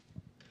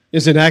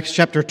is in Acts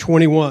chapter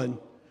 21,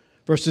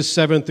 verses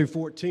 7 through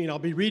 14. I'll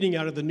be reading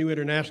out of the New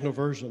International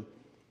Version.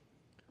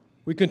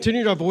 We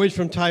continued our voyage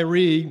from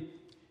Tyre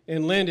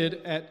and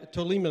landed at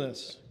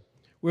Ptolemais,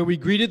 where we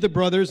greeted the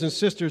brothers and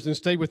sisters and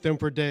stayed with them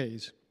for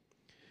days.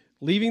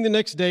 Leaving the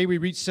next day, we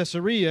reached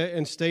Caesarea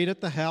and stayed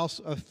at the house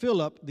of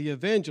Philip the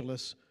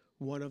evangelist,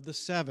 one of the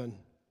 7.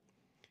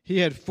 He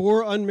had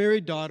 4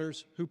 unmarried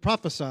daughters who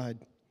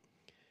prophesied.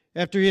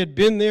 After he had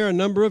been there a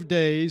number of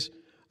days,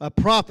 a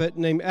prophet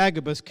named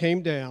Agabus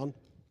came down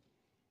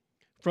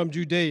from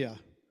Judea.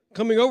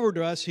 Coming over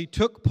to us, he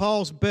took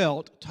Paul's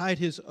belt, tied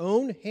his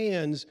own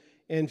hands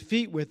and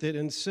feet with it,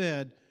 and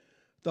said,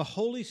 "The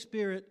Holy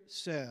Spirit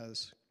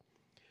says,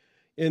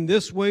 in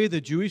this way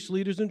the Jewish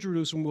leaders in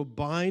Jerusalem will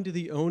bind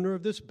the owner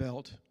of this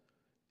belt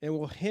and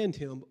will hand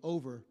him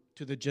over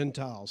to the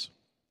Gentiles."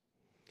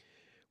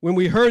 When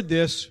we heard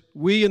this,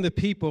 we and the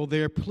people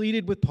there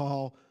pleaded with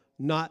Paul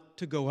not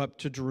to go up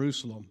to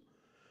Jerusalem.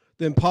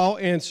 Then Paul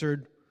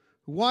answered,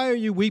 "Why are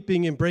you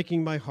weeping and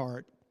breaking my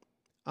heart?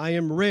 I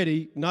am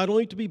ready not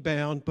only to be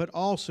bound, but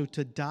also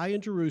to die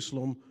in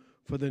Jerusalem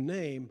for the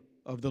name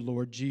of the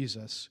Lord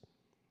Jesus."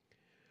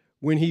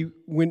 When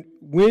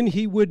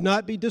he would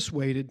not be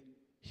dissuaded,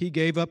 he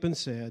gave up and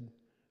said,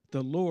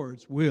 "The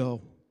Lord's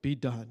will be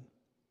done."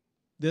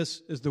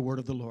 This is the word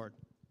of the Lord.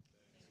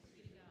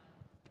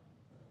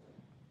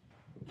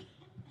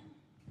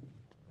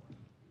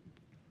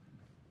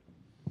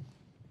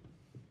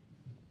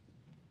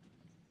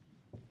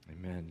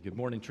 Amen. Good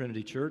morning,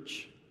 Trinity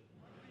Church.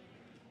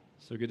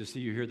 So good to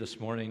see you here this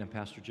morning. I'm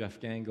Pastor Jeff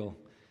Gangle.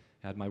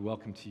 Add my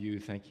welcome to you.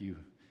 Thank you,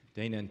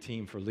 Dana and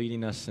team, for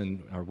leading us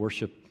in our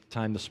worship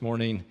time this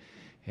morning.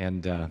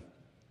 And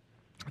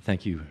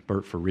thank you,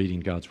 Bert, for reading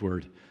God's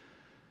Word.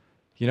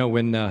 You know,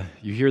 when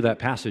you hear that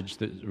passage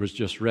that was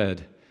just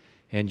read,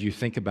 and you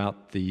think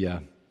about the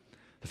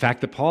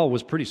fact that Paul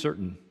was pretty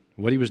certain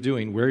what he was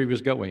doing, where he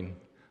was going,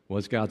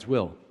 was God's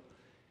will.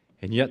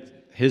 And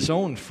yet his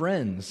own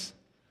friends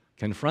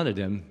confronted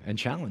him and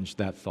challenged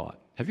that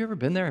thought. Have you ever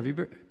been there? Have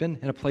you been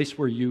in a place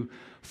where you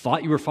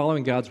thought you were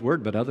following God's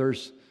Word, but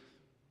others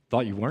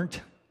thought you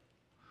weren't?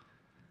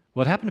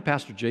 What happened to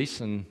Pastor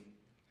Jason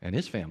and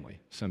his family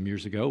some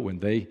years ago when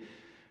they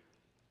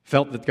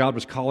felt that God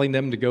was calling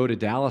them to go to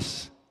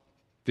Dallas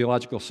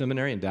Theological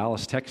Seminary in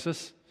Dallas,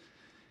 Texas,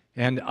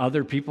 and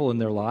other people in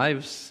their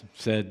lives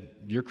said,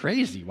 "You're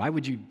crazy. Why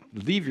would you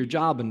leave your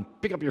job and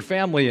pick up your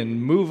family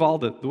and move all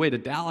the way to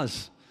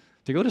Dallas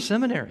to go to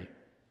seminary?"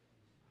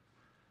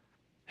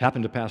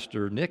 Happened to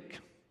Pastor Nick.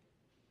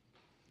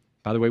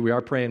 By the way, we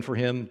are praying for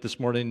him this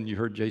morning. You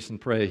heard Jason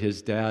pray.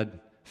 His dad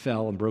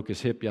fell and broke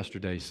his hip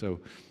yesterday. So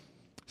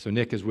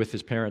Nick is with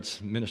his parents,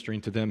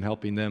 ministering to them,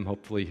 helping them.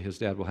 Hopefully his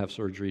dad will have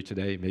surgery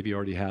today. Maybe he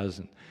already has,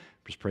 and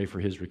just pray for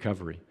his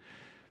recovery.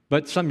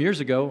 But some years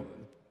ago,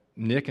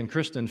 Nick and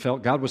Kristen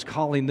felt God was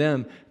calling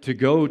them to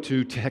go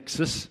to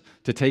Texas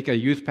to take a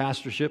youth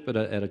pastorship at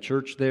a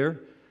church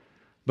there.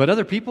 But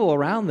other people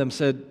around them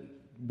said,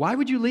 "Why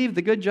would you leave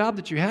the good job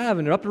that you have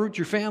and uproot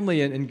your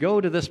family and go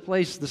to this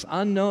place, the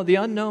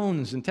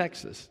unknowns in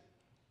Texas?"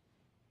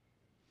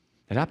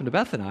 It happened to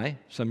Beth and I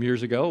some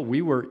years ago.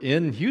 We were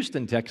in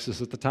Houston, Texas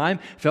at the time,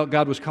 felt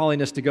God was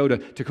calling us to go to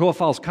Toccoa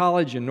Falls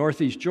College in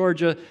northeast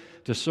Georgia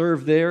to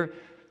serve there.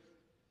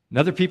 And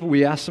other people,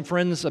 we asked some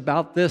friends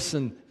about this,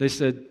 and they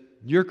said,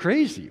 "You're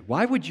crazy.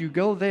 Why would you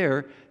go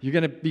there? You're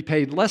going to be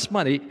paid less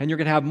money, and you're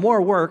going to have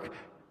more work.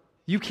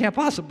 You can't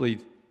possibly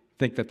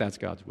think that that's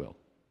God's will."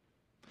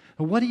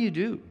 What do you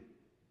do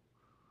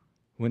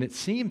when it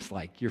seems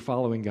like you're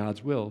following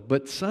God's will,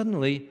 but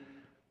suddenly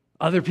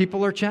other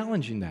people are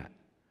challenging that?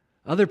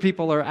 Other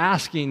people are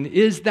asking,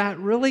 "Is that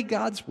really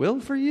God's will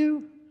for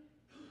you?"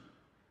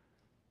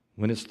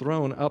 When it's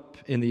thrown up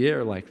in the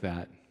air like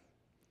that,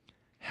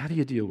 how do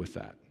you deal with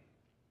that?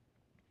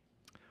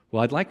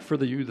 Well, I'd like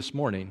for you this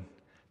morning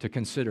to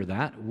consider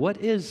that.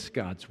 What is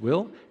God's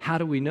will? How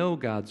do we know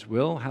God's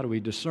will? How do we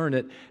discern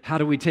it? How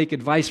do we take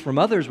advice from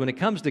others when it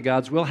comes to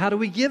God's will? How do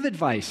we give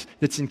advice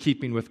that's in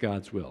keeping with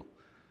God's will?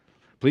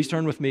 Please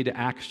turn with me to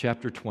Acts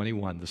chapter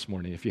 21 this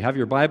morning. If you have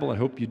your Bible, I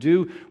hope you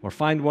do, or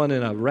find one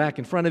in a rack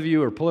in front of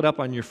you, or pull it up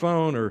on your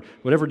phone, or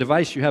whatever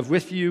device you have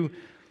with you.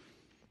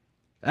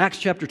 Acts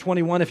chapter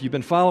 21, if you've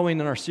been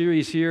following in our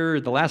series here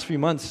the last few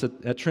months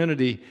at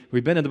Trinity,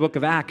 we've been in the book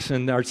of Acts,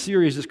 and our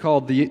series is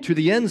called To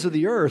the Ends of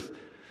the Earth.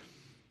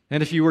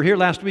 And if you were here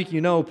last week,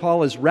 you know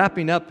Paul is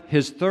wrapping up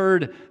his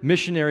 3rd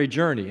missionary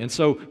journey. And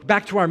so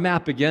back to our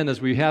map again, as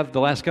we have the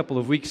last couple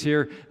of weeks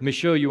here. Let me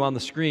show you on the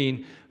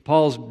screen.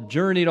 Paul's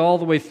journeyed all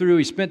the way through.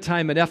 He spent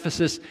time at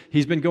Ephesus.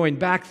 He's been going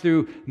back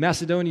through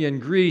Macedonia and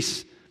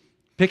Greece,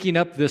 picking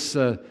up this,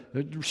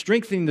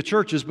 strengthening the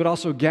churches, but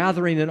also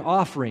gathering and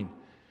offering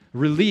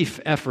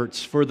relief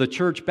efforts for the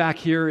church back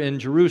here in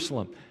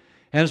Jerusalem.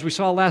 And as we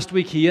saw last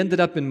week, he ended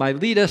up in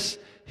Miletus.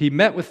 He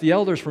met with the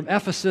elders from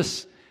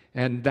Ephesus,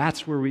 and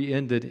that's where we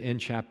ended in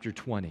chapter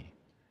 20.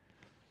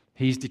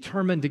 He's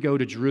determined to go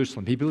to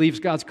Jerusalem. He believes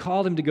God's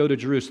called him to go to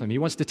Jerusalem. He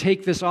wants to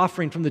take this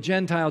offering from the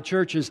Gentile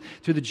churches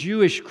to the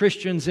Jewish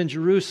Christians in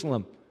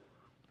Jerusalem.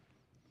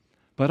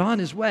 But on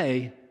his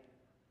way,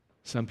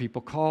 some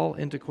people call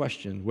into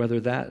question whether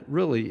that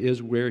really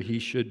is where he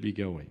should be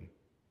going.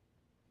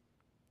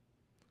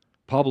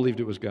 Paul believed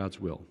it was God's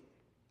will,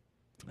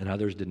 and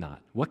others did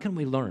not. What can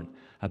we learn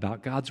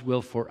about God's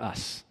will for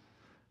us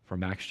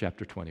from Acts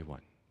chapter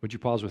 21? Would you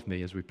pause with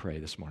me as we pray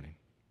this morning?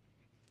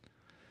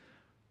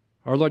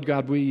 Our Lord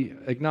God, we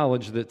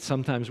acknowledge that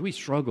sometimes we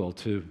struggle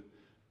to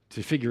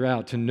figure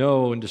out, to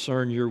know and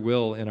discern your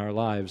will in our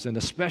lives, and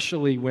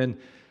especially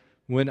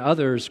when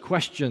others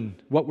question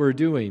what we're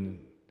doing,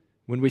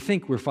 when we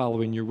think we're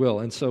following your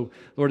will. And so,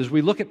 Lord, as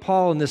we look at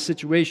Paul in this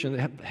situation,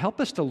 help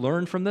us to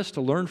learn from this,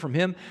 to learn from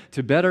him,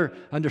 to better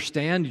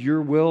understand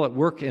your will at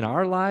work in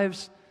our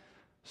lives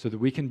so that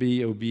we can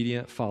be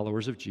obedient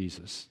followers of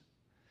Jesus.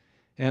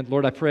 And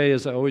Lord, I pray,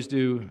 as I always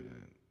do,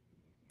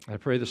 I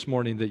pray this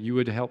morning that you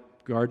would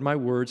help guard my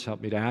words, help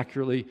me to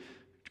accurately,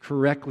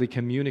 correctly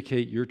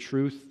communicate your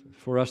truth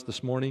for us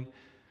this morning,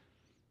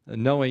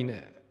 knowing,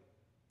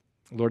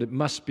 Lord, it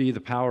must be the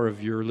power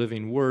of your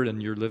living word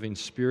and your living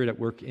spirit at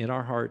work in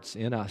our hearts,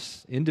 in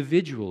us,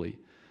 individually,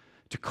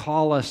 to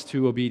call us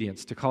to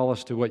obedience, to call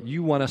us to what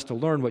you want us to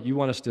learn, what you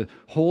want us to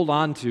hold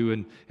on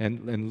to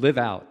and live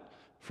out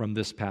from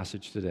this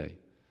passage today.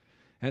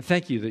 And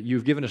thank you that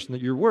you've given us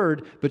your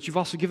word, but you've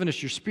also given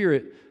us your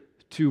spirit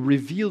to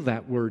reveal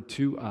that word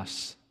to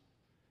us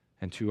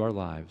and to our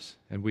lives.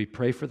 And we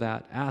pray for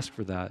that, ask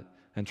for that,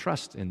 and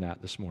trust in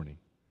that this morning.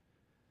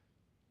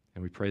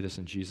 And we pray this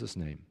in Jesus'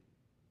 name.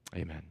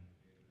 Amen.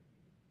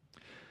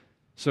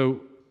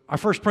 So our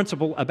first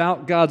principle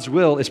about God's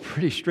will is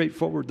pretty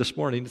straightforward this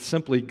morning. It's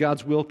simply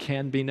God's will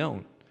can be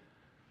known.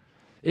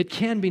 It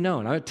can be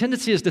known. Our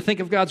tendency is to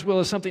think of God's will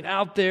as something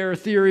out there,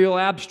 ethereal,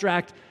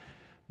 abstract,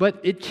 but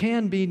it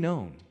can be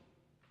known.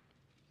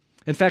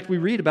 In fact, we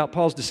read about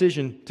Paul's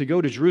decision to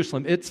go to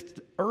Jerusalem. It's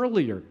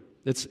earlier.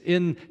 It's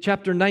in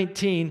chapter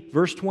 19,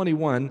 verse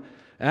 21.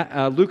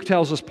 Luke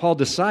tells us Paul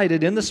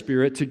decided in the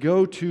Spirit to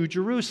go to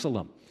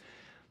Jerusalem.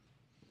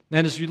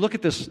 And as you look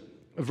at this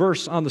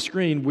verse on the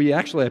screen,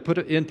 I put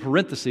it in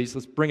parentheses.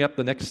 Let's bring up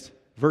the next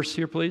verse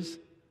here, please.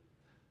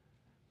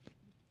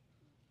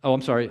 Oh,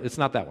 I'm sorry. It's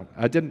not that one.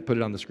 I didn't put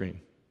it on the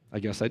screen. I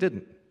guess I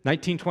didn't.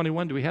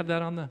 19:21, do we have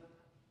that on the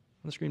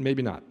screen?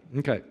 Maybe not.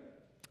 Okay.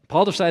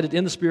 Paul decided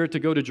in the Spirit to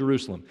go to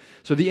Jerusalem.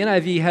 So the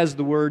NIV has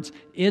the words,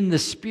 in the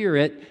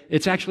Spirit.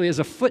 It's actually as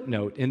a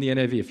footnote in the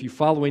NIV. If you're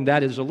following that,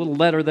 there's a little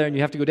letter there, and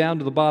you have to go down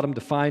to the bottom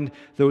to find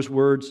those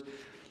words.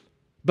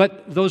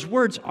 But those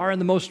words are in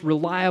the most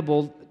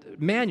reliable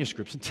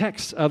manuscripts and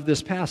texts of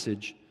this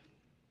passage.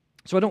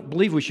 So I don't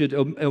believe we should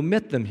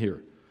omit them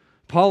here.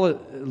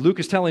 Luke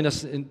is telling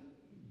us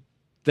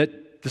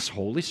that this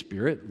Holy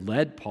Spirit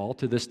led Paul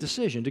to this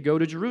decision to go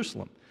to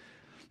Jerusalem.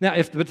 Now,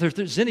 if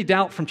there's any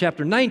doubt from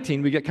chapter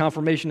 19, we get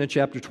confirmation in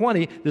chapter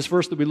 20, this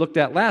verse that we looked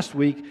at last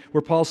week,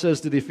 where Paul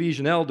says to the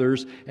Ephesian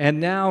elders, "And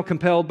now,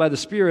 compelled by the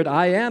Spirit,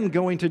 I am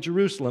going to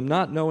Jerusalem,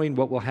 not knowing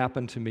what will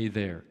happen to me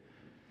there."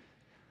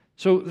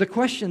 So the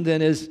question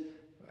then is,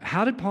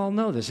 how did Paul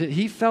know this?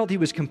 He felt he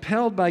was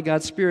compelled by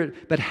God's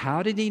Spirit, but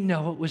how did he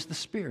know it was the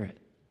Spirit?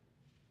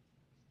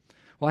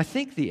 Well, I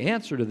think the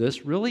answer to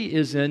this really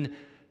is in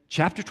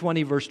chapter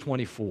 20, verse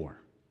 24.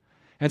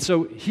 And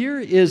so here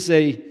is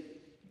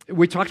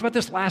we talked about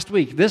this last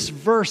week, this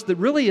verse that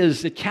really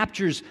it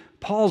captures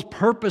Paul's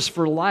purpose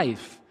for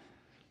life.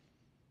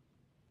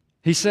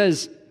 He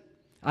says,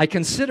 "I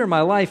consider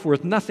my life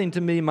worth nothing to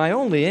me. My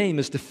only aim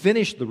is to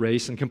finish the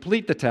race and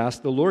complete the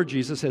task the Lord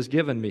Jesus has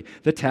given me,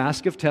 the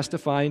task of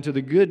testifying to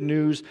the good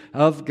news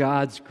of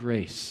God's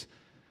grace."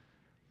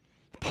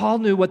 Paul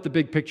knew what the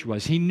big picture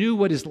was. He knew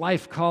what his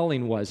life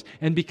calling was.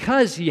 And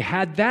because he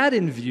had that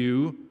in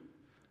view,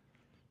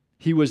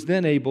 he was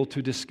then able to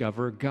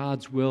discover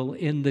God's will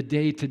in the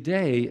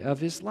day-to-day of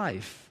his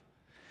life.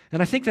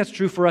 And I think that's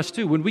true for us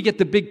too. When we get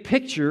the big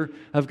picture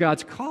of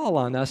God's call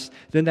on us,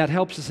 then that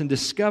helps us in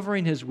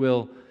discovering his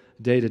will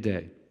day to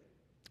day.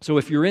 So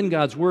if you're in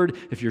God's word,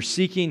 if you're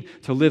seeking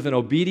to live in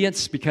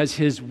obedience, because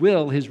his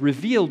will, his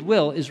revealed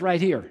will, is right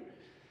here.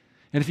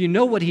 And if you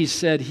know what he's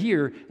said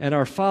here and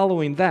are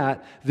following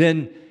that,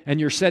 and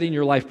you're setting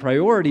your life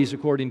priorities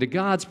according to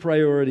God's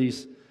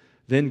priorities,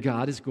 then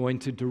God is going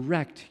to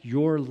direct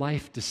your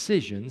life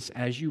decisions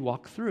as you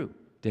walk through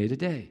day to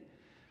day.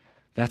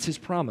 That's his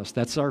promise.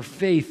 That's our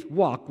faith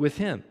walk with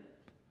him.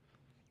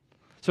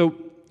 So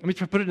let me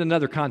put it in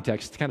another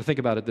context to kind of think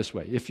about it this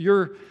way. If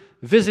you're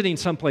visiting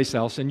someplace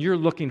else and you're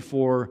looking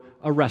for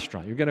a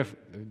restaurant, we've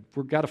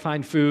got to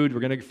find food, we're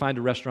going to find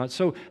a restaurant.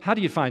 So how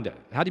do you find it?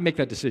 How do you make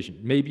that decision?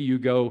 Maybe you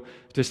go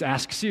just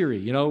ask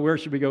Siri, where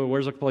should we go?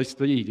 Where's a place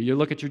to eat? You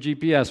look at your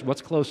GPS,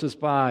 what's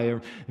closest by?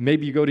 Or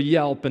maybe you go to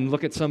Yelp and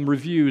look at some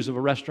reviews of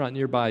a restaurant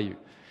nearby you.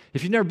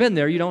 If you've never been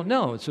there, you don't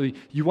know. So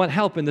you want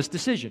help in this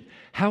decision.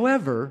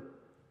 However,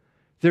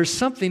 there's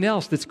something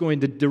else that's going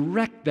to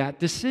direct that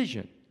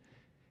decision.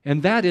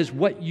 And that is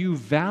what you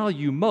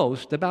value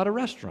most about a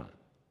restaurant.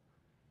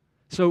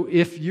 So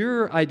if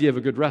your idea of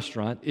a good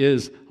restaurant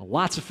is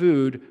lots of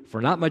food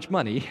for not much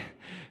money,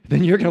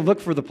 then you're going to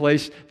look for the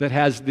place that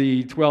has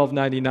the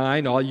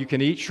 $12.99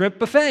 all-you-can-eat shrimp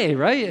buffet,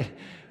 right?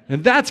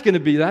 And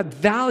that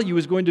value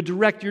is going to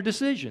direct your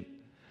decision.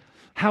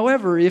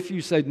 However, if you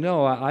say,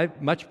 no, I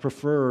much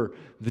prefer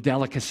the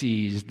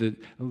delicacies,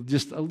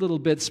 just a little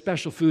bit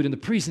special food, and the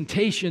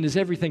presentation is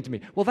everything to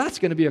me, well, that's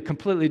going to be a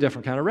completely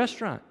different kind of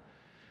restaurant.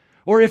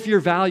 Or if your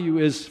value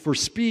is for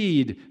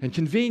speed and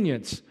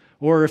convenience,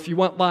 or if you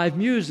want live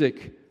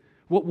music,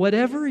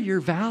 whatever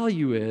your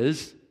value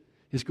is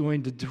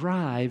going to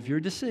drive your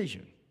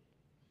decision.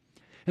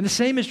 And the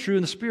same is true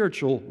in the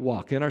spiritual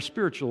walk, in our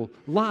spiritual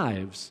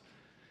lives.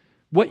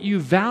 What you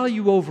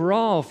value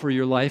overall for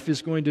your life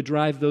is going to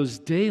drive those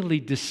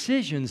daily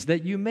decisions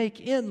that you make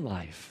in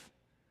life.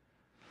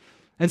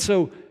 And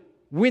so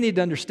we need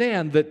to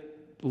understand that,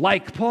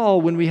 like Paul,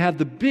 when we have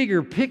the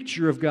bigger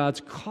picture of God's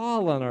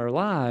call on our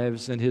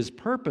lives and His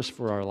purpose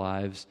for our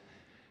lives,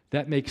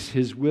 that makes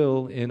His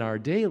will in our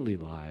daily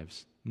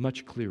lives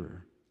much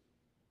clearer.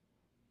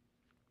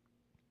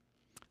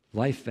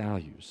 Life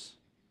values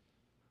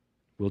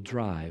will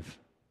drive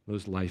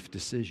those life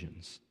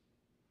decisions.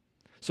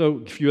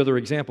 So, a few other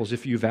examples.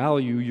 If you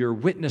value your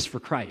witness for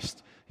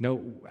Christ,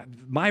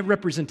 my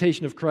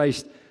representation of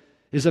Christ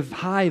is of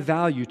high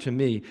value to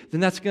me,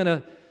 then that's going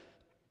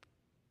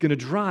to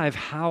drive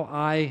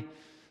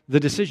the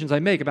decisions I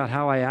make about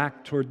how I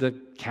act toward the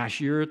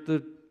cashier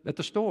at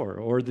the store,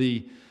 or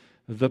the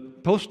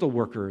postal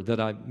worker that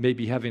I may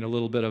be having a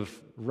little bit of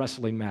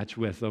wrestling match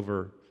with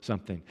over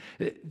something.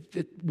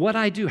 What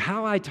I do,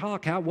 how I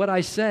talk, what I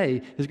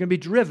say is going to be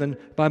driven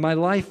by my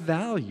life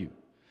value.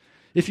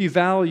 If you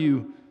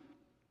value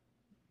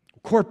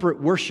corporate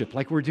worship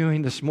like we're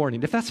doing this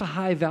morning, if that's a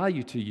high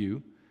value to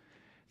you,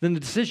 then the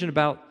decision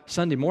about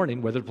Sunday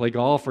morning, whether to play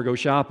golf or go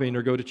shopping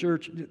or go to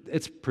church,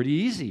 it's pretty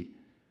easy.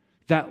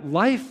 That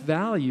life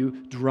value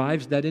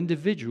drives that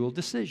individual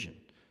decision.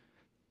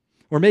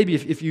 Or maybe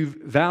if you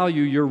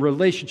value your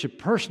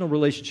personal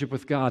relationship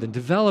with God and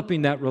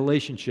developing that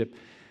relationship,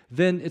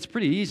 then it's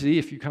pretty easy.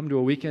 If you come to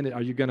a weekend,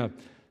 are you going to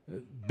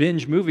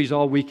binge movies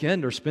all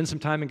weekend or spend some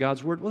time in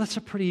God's Word? Well, that's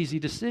a pretty easy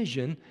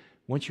decision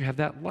once you have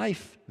that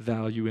life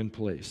value in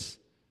place.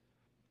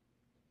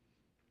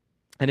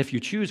 And if you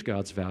choose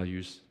God's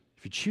values,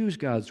 if you choose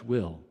God's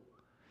will,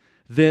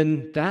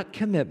 then that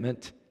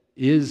commitment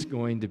is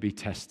going to be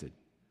tested.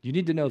 You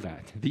need to know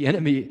that. The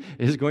enemy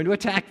is going to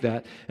attack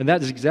that, and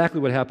that is exactly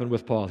what happened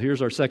with Paul.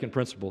 Here's our second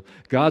principle.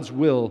 God's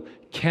will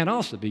can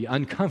also be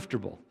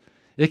uncomfortable.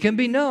 It can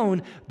be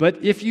known,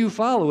 but if you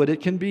follow it,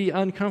 it can be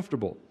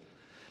uncomfortable.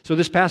 So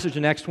this passage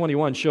in Acts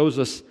 21 shows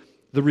us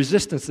the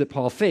resistance that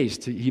Paul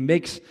faced. He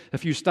makes a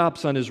few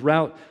stops on his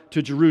route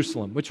to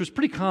Jerusalem, which was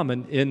pretty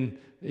common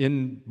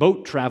in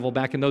boat travel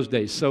back in those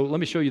days. So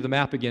let me show you the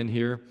map again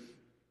here.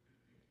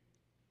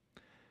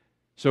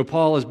 So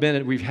Paul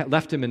we've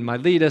left him in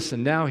Miletus,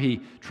 and now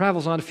he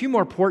travels on a few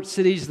more port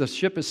cities. The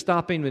ship is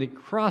stopping, and he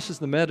crosses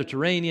the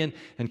Mediterranean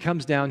and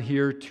comes down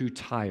here to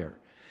Tyre.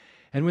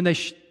 And when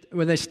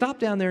they stop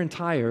down there in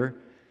Tyre,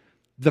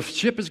 the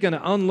ship is going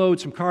to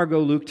unload some cargo,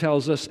 Luke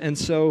tells us, and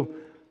so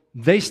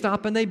they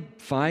stop and they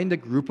find a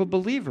group of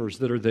believers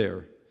that are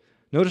there.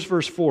 Notice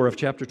verse 4 of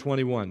chapter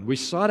 21. We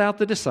sought out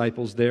the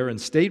disciples there and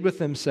stayed with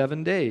them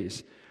 7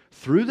 days.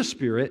 Through the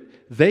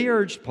Spirit, they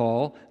urged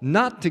Paul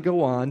not to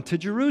go on to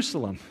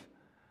Jerusalem.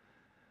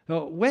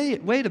 Now,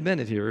 wait a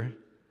minute here.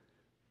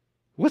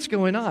 What's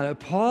going on?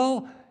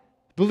 Paul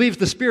believes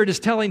the Spirit is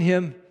telling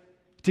him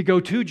to go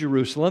to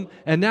Jerusalem,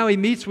 and now he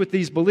meets with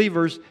these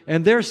believers,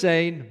 and they're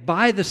saying,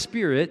 by the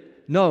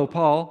Spirit, no,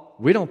 Paul,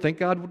 we don't think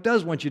God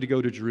does want you to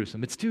go to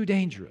Jerusalem. It's too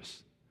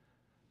dangerous.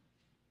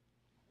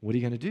 What are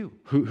you going to do?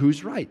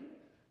 Who's right?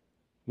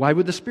 Why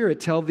would the Spirit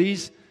tell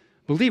these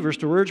believers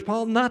to urge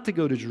Paul not to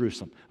go to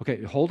Jerusalem?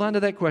 Okay, hold on to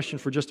that question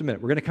for just a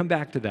minute. We're going to come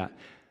back to that.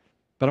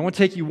 But I want to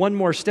take you one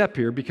more step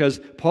here, because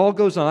Paul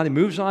goes on, he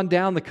moves on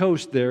down the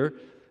coast there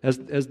as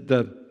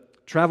the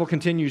travel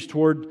continues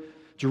toward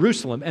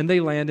Jerusalem, and they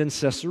land in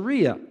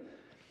Caesarea.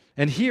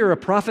 And here a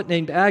prophet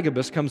named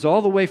Agabus comes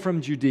all the way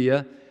from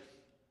Judea,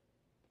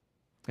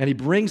 and he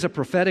brings a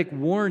prophetic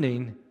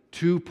warning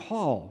to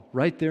Paul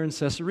right there in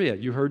Caesarea.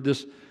 You heard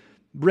this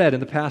read in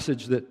the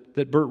passage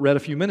that Bert read a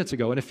few minutes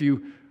ago. And if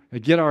you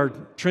get our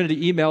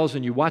Trinity emails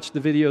and you watch the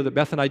video that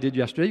Beth and I did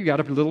yesterday, you got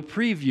a little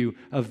preview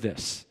of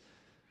this.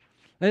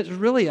 And it's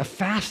really a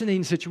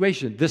fascinating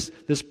situation.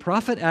 This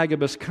prophet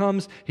Agabus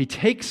comes, he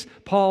takes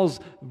Paul's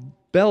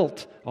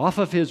belt off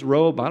of his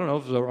robe. I don't know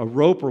if it was a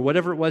rope or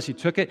whatever it was. He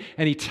took it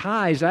and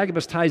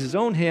Agabus ties his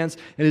own hands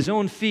and his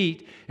own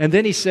feet. And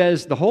then he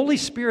says, the Holy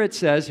Spirit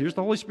says, here's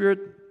the Holy Spirit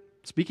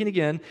speaking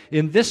again,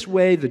 in this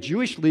way the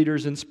Jewish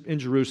leaders in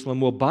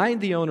Jerusalem will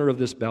bind the owner of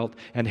this belt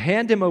and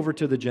hand him over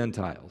to the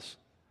Gentiles.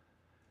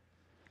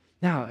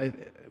 Now,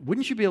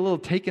 wouldn't you be a little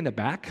taken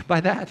aback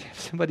by that?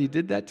 If somebody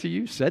did that to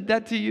you, said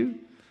that to you?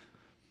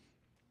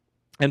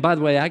 And by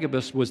the way,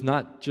 Agabus was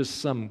not just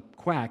some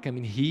quack. I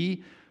mean,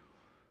 he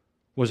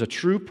was a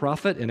true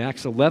prophet. In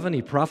Acts 11,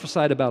 he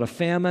prophesied about a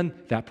famine.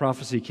 That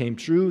prophecy came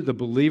true. The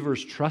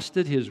believers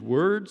trusted his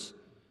words.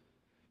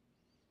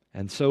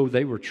 And so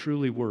they were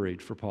truly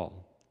worried for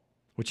Paul,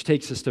 which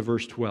takes us to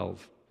verse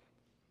 12.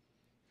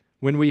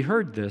 When we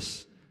heard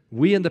this,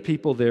 we and the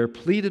people there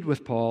pleaded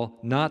with Paul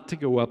not to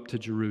go up to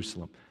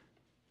Jerusalem.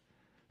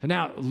 And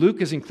now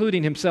Luke is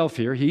including himself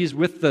here. He's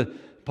with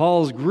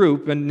Paul's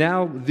group, and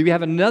now we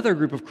have another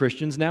group of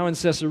Christians now in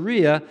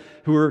Caesarea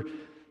who are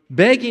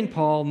begging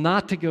Paul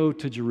not to go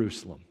to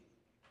Jerusalem.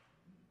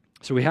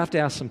 So we have to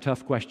ask some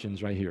tough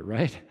questions right here,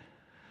 right?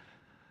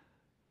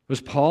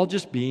 Was Paul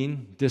just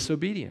being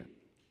disobedient?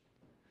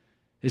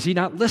 Is he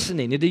not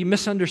listening? Did he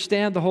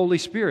misunderstand the Holy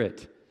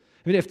Spirit?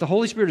 I mean, if the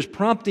Holy Spirit is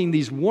prompting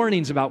these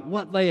warnings about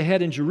what lay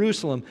ahead in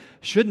Jerusalem,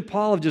 shouldn't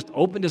Paul have just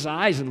opened his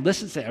eyes and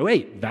listened and say, oh,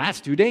 wait,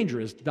 that's too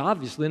dangerous.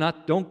 Obviously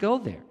not, don't go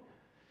there.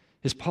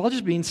 Is Paul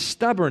just being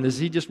stubborn? Does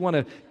he just want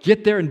to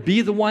get there and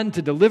be the one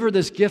to deliver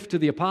this gift to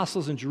the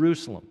apostles in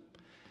Jerusalem?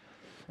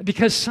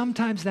 Because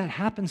sometimes that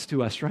happens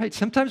to us, right?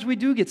 Sometimes we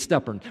do get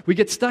stubborn. We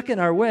get stuck in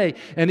our way.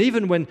 And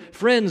even when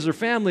friends or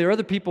family or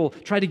other people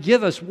try to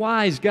give us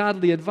wise,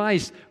 godly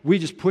advice, we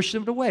just push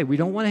them away. We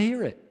don't want to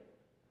hear it.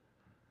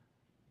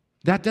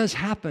 That does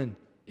happen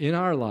in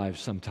our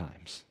lives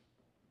sometimes.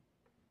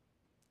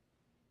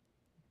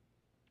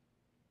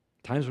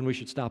 Times when we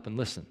should stop and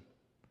listen,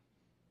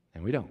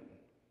 and we don't.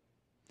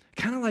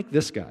 Kind of like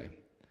this guy,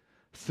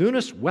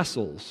 Thunis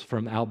Wessels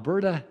from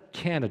Alberta,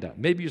 Canada.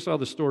 Maybe you saw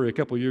the story a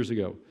couple years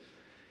ago.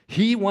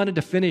 He wanted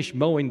to finish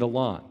mowing the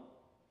lawn,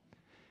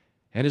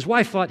 and his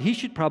wife thought he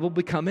should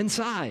probably come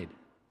inside.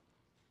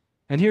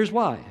 And here's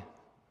why.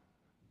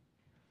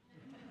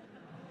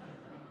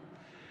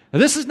 Now,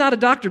 this is not a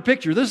doctored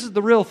picture. This is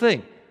the real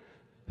thing.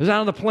 It's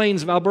out on the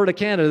plains of Alberta,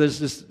 Canada. There's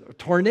this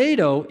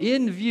tornado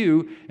in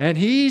view, and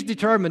he's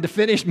determined to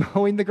finish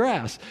mowing the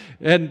grass.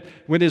 And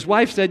when his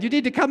wife said, you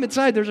need to come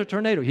inside, there's a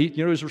tornado, you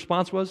know what his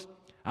response was?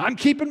 I'm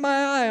keeping my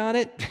eye on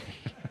it.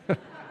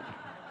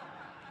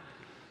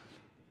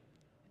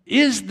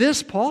 Is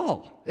this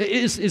Paul?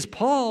 Is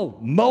Paul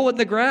mowing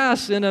the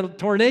grass in a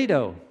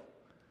tornado?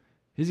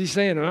 Is he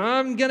saying,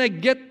 I'm going to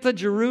get to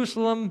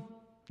Jerusalem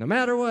no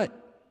matter what?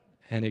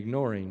 And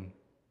ignoring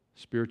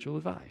spiritual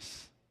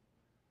advice.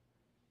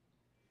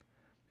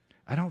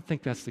 I don't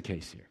think that's the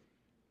case here.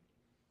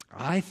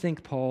 I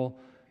think Paul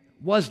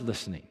was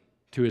listening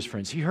to his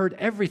friends. He heard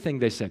everything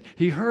they said.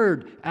 He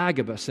heard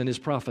Agabus and his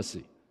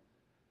prophecy.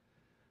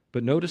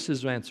 But notice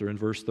his answer in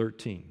verse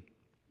 13.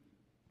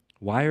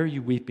 Why are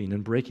you weeping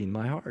and breaking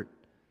my heart?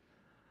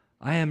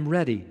 I am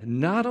ready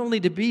not only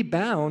to be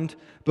bound,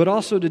 but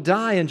also to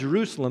die in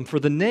Jerusalem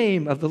for the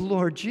name of the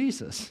Lord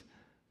Jesus.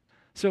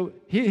 So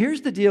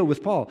here's the deal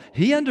with Paul.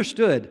 He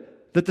understood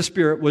that the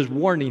Spirit was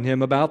warning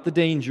him about the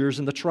dangers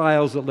and the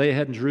trials that lay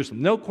ahead in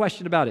Jerusalem. No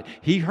question about it.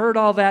 He heard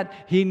all that.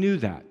 He knew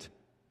that.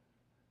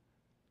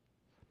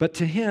 But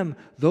to him,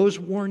 those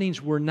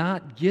warnings were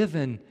not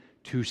given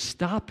to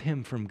stop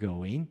him from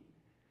going.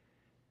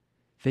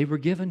 They were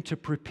given to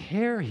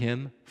prepare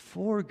him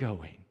for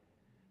going.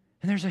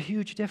 And there's a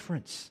huge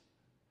difference.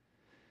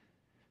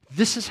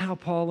 This is how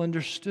Paul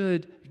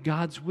understood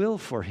God's will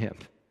for him.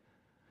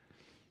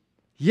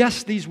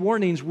 Yes, these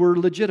warnings were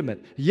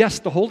legitimate. Yes,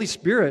 the Holy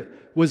Spirit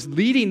was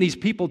leading these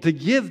people to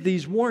give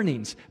these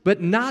warnings,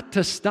 but not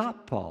to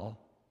stop Paul,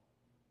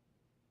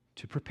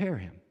 to prepare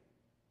him.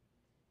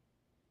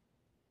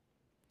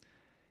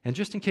 And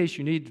just in case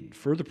you need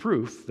further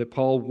proof that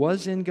Paul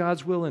was in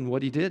God's will in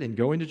what he did in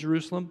going to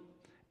Jerusalem,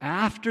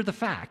 after the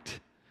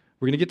fact,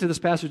 we're going to get to this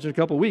passage in a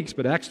couple weeks,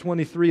 but Acts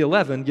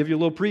 23:11, give you a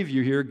little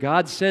preview here.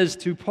 God says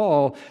to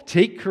Paul,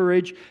 take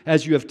courage,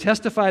 as you have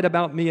testified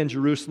about me in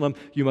Jerusalem,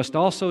 you must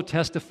also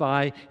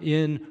testify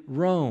in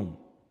Rome.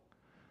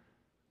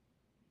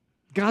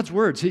 God's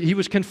words, he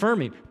was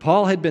confirming.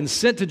 Paul had been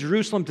sent to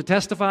Jerusalem to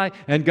testify,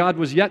 and God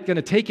was yet going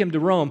to take him to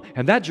Rome,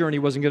 and that journey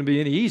wasn't going to be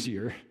any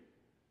easier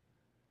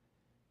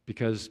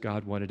because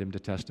God wanted him to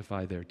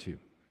testify there too.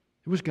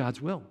 It was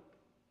God's will.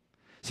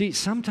 See,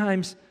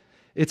 sometimes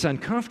it's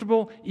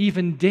uncomfortable,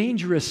 even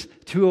dangerous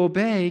to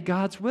obey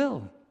God's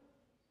will.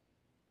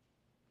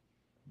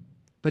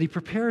 But he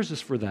prepares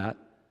us for that,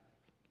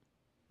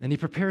 and he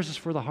prepares us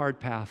for the hard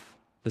path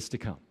that's to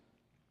come.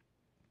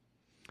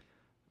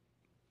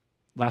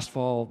 Last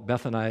fall,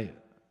 Beth and I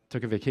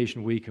took a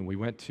vacation week, and we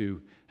went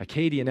to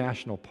Acadia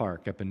National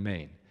Park up in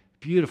Maine.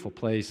 Beautiful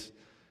place,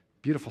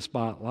 beautiful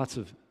spot, lots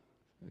of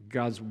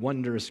God's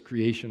wondrous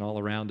creation all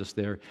around us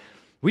there.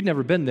 We'd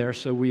never been there,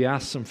 so we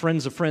asked some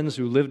friends of friends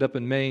who lived up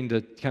in Maine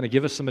to kind of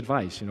give us some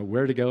advice,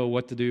 where to go,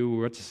 what to do,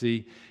 what to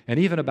see, and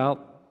even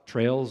about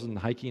trails and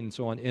hiking and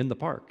so on in the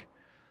park.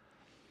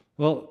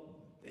 Well,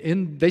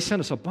 they sent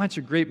us a bunch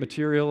of great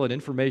material and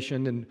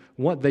information, and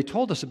they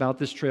told us about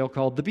this trail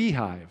called the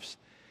Beehives.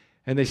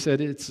 And they said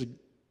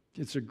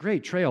it's a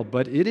great trail,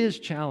 but it is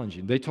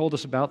challenging. They told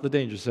us about the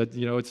dangers. Said,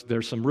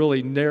 there's some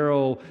really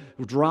narrow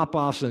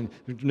drop-offs and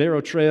narrow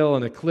trail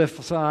and a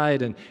cliff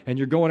side, and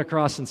you're going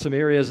across in some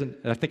areas, and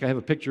I think I have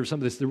a picture of some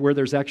of this where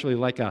there's actually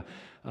like a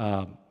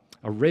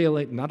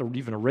railing, not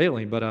even a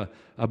railing, but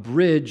a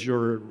bridge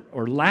or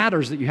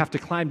ladders that you have to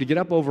climb to get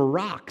up over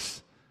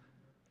rocks.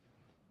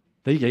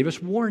 They gave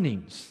us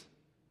warnings.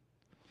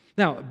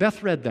 Now,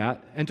 Beth read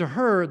that, and to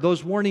her,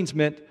 those warnings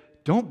meant,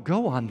 don't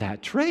go on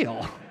that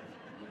trail.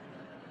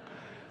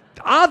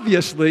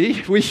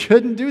 Obviously, we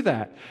shouldn't do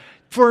that.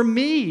 For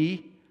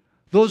me,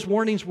 those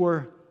warnings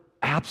were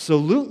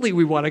absolutely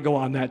we want to go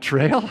on that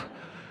trail,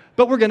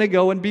 but we're going to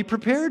go and be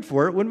prepared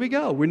for it when we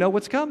go. We know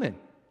what's coming.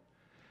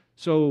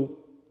 So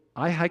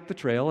I hiked the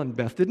trail, and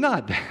Beth did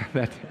not.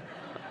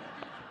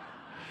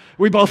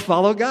 We both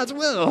follow God's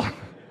will.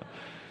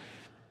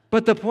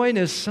 But the point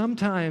is,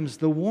 sometimes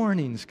the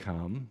warnings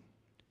come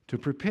to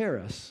prepare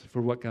us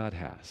for what God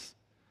has.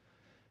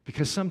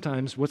 Because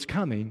sometimes what's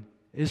coming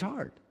is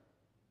hard.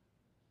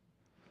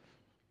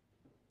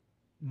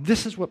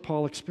 This is what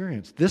Paul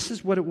experienced. This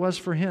is what it was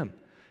for him.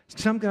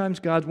 Sometimes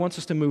God wants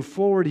us to move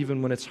forward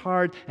even when it's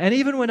hard, and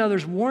even when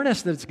others warn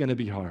us that it's going to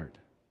be hard.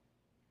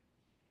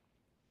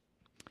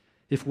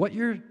 If what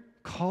you're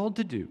called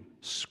to do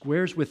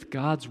squares with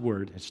God's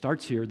word, it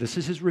starts here, this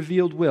is his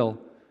revealed will,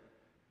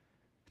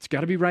 it's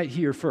got to be right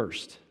here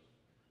first.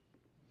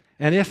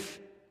 And if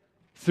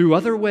through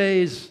other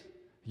ways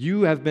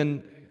you have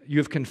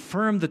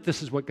confirmed that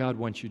this is what God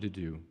wants you to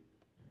do,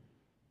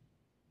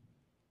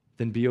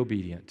 then be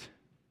obedient,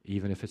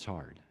 even if it's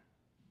hard.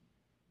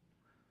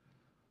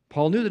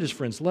 Paul knew that his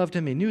friends loved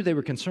him. He knew they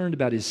were concerned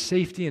about his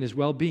safety and his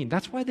well-being.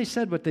 That's why they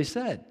said what they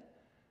said.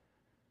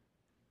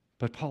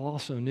 But Paul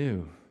also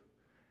knew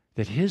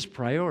that his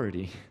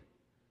priority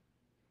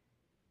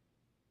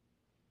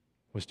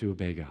was to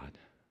obey God.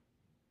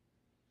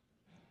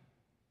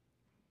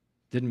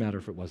 Didn't matter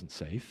if it wasn't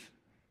safe.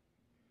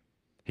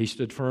 He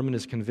stood firm in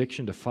his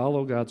conviction to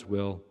follow God's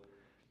will,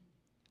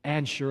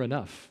 and sure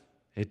enough,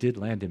 it did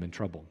land him in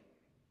trouble.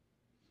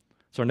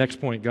 So our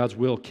next point, God's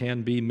will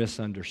can be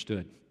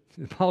misunderstood.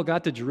 Paul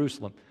got to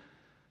Jerusalem,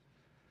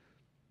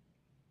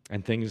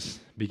 and things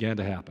began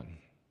to happen.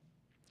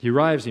 He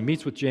arrives, he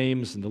meets with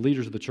James and the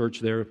leaders of the church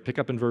there. Pick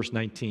up in verse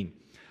 19.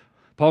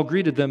 Paul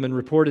greeted them and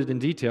reported in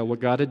detail what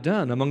God had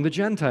done among the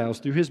Gentiles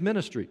through his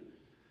ministry.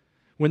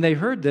 When they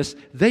heard this,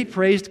 they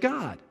praised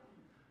God.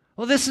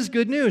 Well, this is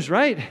good news,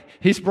 right?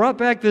 He's brought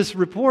back this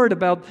report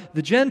about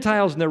the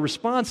Gentiles and their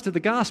response to the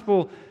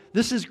gospel.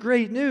 This is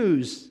great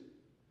news.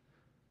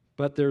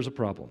 But there's a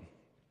problem.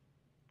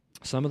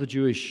 Some of the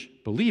Jewish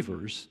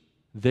believers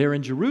there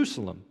in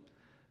Jerusalem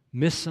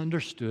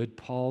misunderstood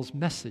Paul's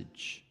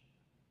message.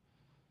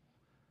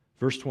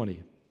 Verse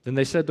 20, then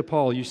they said to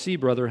Paul, "You see,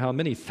 brother, how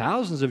many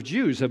thousands of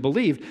Jews have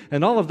believed,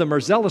 and all of them are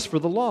zealous for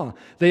the law.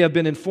 They have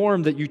been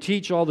informed that you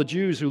teach all the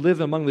Jews who live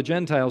among the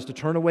Gentiles to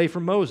turn away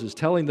from Moses,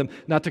 telling them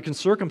not to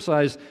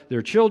circumcise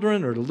their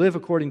children or to live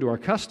according to our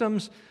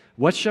customs.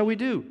 What shall we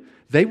do?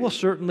 They will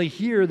certainly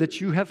hear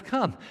that you have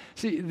come."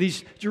 See,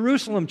 these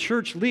Jerusalem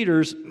church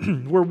leaders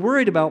were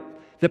worried about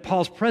that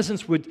Paul's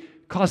presence would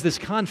cause this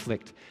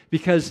conflict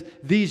because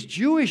these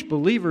Jewish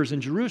believers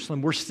in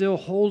Jerusalem were still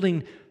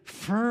holding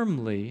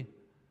firmly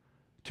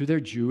to their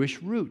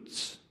Jewish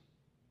roots.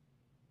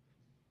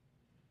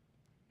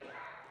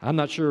 I'm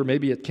not sure,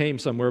 maybe it came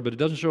somewhere, but it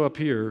doesn't show up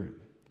here,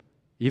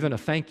 even a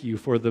thank you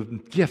for the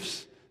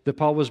gifts that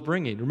Paul was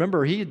bringing.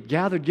 Remember, he had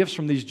gathered gifts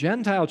from these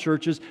Gentile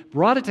churches,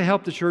 brought it to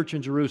help the church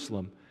in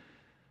Jerusalem.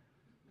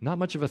 Not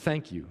much of a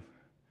thank you.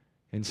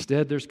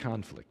 Instead, there's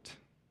conflict.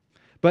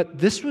 But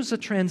this was a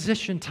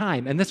transition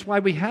time, and that's why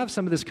we have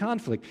some of this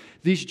conflict.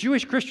 These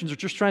Jewish Christians are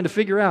just trying to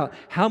figure out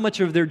how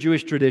much of their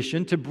Jewish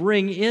tradition to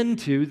bring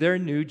into their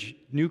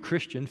new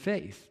Christian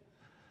faith.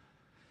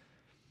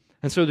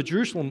 And so the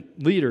Jerusalem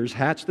leaders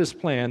hatched this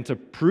plan to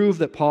prove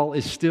that Paul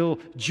is still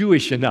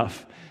Jewish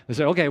enough. They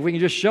said, okay, if we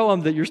can just show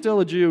him that you're still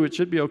a Jew, it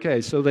should be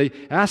okay. So they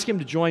asked him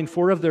to join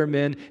 4 of their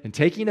men in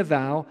taking a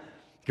vow,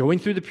 going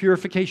through the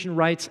purification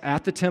rites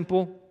at the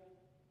temple,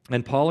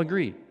 and Paul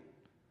agreed.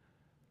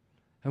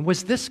 And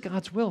was this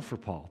God's will for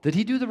Paul? Did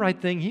he do the right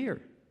thing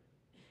here?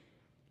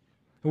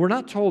 We're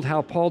not told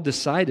how Paul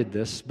decided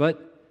this,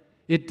 but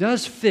it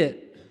does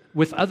fit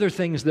with other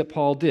things that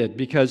Paul did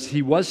because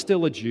he was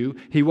still a Jew.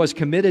 He was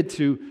committed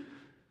to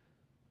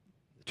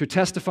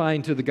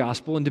testifying to the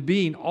gospel and to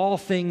being all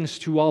things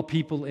to all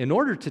people in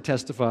order to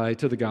testify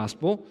to the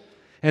gospel.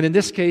 And in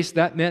this case,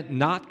 that meant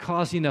not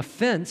causing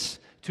offense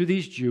to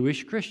these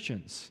Jewish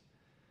Christians.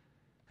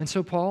 And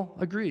so Paul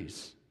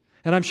agrees.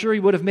 And I'm sure he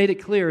would have made it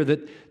clear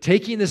that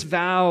taking this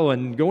vow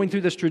and going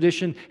through this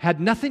tradition had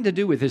nothing to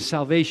do with his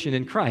salvation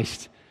in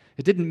Christ.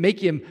 It didn't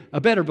make him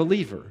a better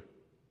believer.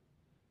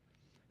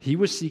 He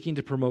was seeking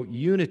to promote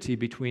unity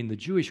between the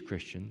Jewish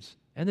Christians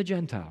and the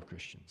Gentile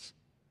Christians.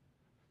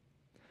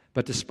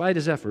 But despite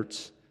his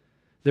efforts,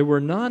 there were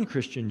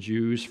non-Christian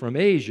Jews from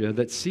Asia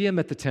that see him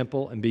at the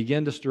temple and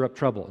begin to stir up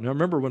trouble. Now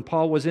remember, when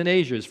Paul was in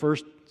Asia, his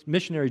first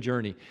missionary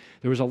journey,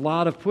 there was a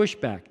lot of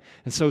pushback.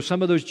 And so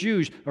some of those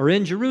Jews are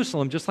in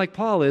Jerusalem, just like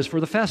Paul is, for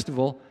the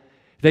festival.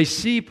 They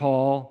see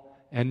Paul,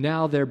 and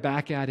now they're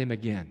back at him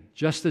again,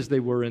 just as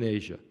they were in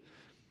Asia.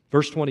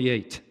 Verse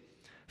 28,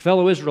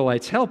 "Fellow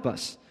Israelites, help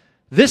us.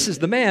 This is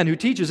the man who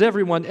teaches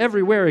everyone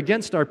everywhere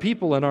against our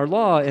people and our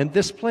law and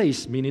this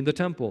place," meaning the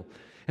temple.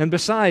 "And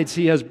besides,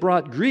 he has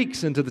brought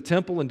Greeks into the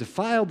temple and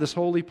defiled this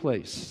holy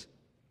place."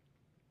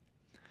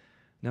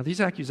 Now,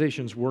 these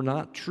accusations were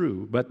not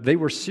true, but they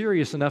were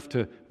serious enough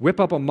to whip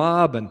up a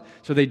mob, and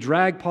so they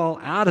drag Paul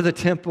out of the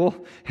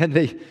temple, and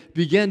they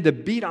begin to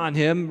beat on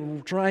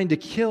him, trying to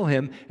kill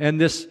him.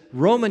 And this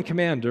Roman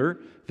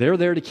commander, they're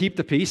there to keep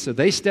the peace, so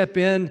they step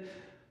in,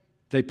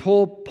 they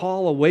pull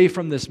Paul away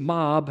from this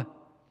mob,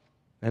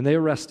 and they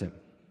arrest him.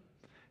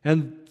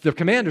 And the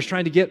commander's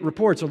trying to get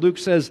reports, and Luke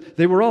says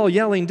they were all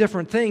yelling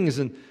different things,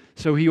 and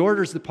so he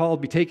orders that Paul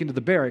be taken to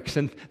the barracks.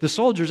 And the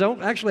soldiers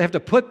don't actually have to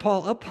put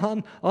Paul up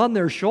on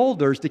their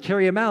shoulders to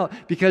carry him out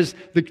because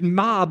the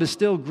mob is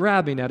still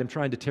grabbing at him,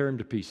 trying to tear him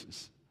to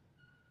pieces.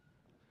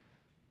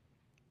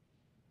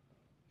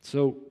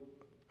 So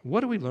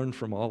what do we learn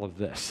from all of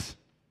this?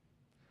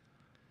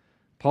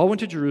 Paul went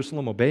to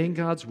Jerusalem obeying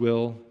God's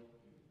will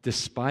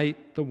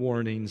despite the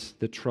warnings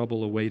that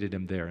trouble awaited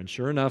him there. And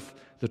sure enough,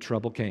 the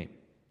trouble came.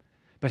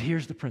 But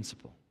here's the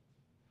principle.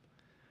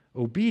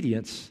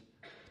 Obedience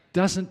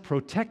doesn't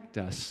protect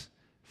us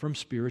from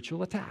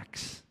spiritual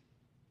attacks.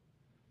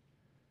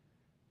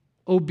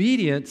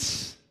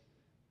 Obedience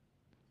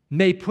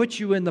may put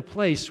you in the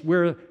place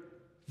where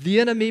the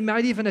enemy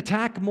might even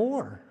attack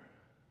more.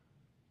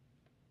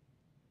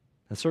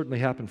 That certainly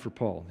happened for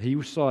Paul.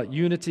 He sought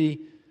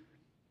unity.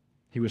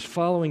 He was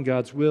following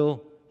God's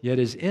will, yet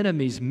his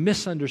enemies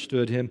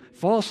misunderstood him,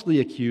 falsely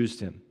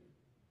accused him.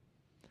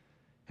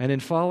 And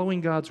in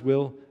following God's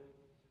will,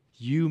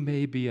 you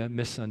may be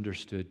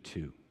misunderstood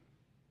too.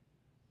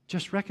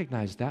 Just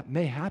recognize that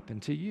may happen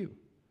to you.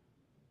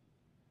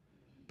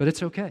 But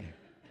it's okay.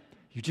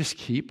 You just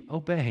keep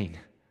obeying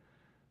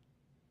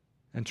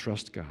and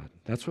trust God.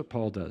 That's what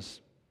Paul does.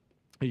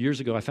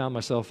 Years ago, I found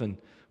myself in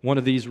one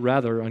of these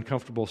rather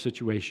uncomfortable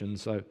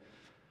situations. I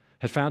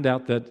had found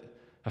out that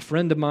a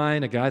friend of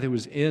mine, a guy that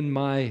was in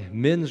my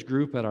men's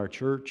group at our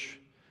church,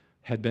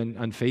 had been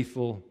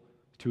unfaithful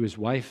to his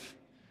wife,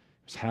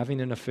 was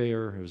having an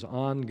affair, it was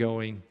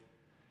ongoing.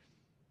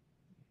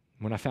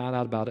 When I found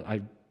out about it,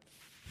 I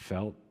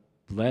felt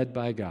led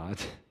by God.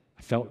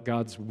 I felt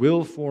God's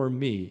will for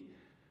me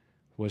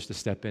was to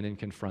step in and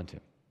confront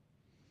him.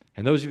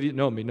 And those of you that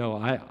know me know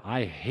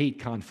I hate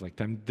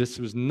conflict. This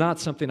was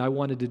not something I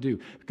wanted to do.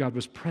 God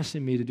was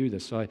pressing me to do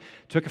this. So I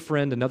took a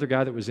friend, another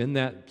guy that was in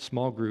that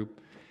small group,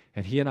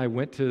 and he and I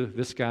went to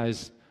this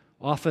guy's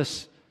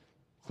office,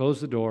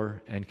 closed the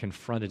door, and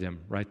confronted him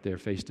right there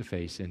face to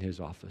face in his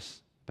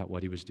office about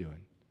what he was doing.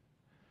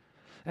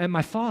 And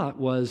my thought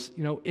was,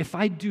 if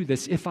I do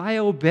this, if I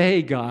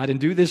obey God and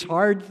do this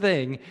hard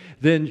thing,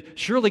 then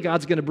surely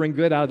God's going to bring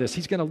good out of this.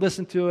 He's going to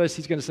listen to us.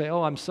 He's going to say,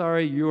 oh, I'm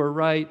sorry, you were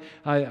right.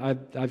 I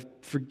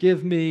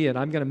forgive me, and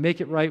I'm going to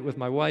make it right with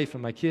my wife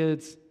and my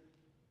kids.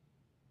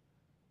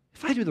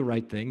 If I do the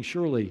right thing,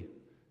 surely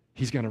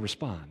He's going to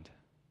respond.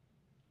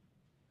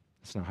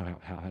 That's not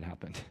how it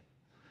happened.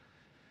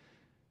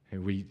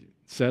 And we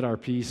said our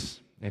piece,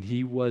 and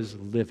he was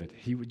livid.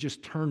 He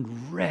just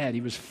turned red.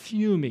 He was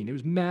fuming. He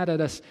was mad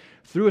at us,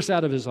 threw us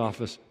out of his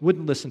office,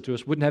 wouldn't listen to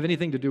us, wouldn't have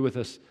anything to do with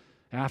us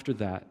after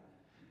that.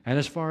 And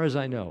as far as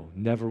I know,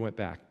 never went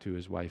back to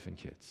his wife and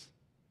kids.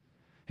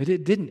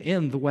 It didn't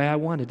end the way I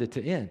wanted it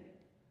to end.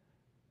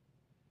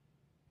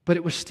 But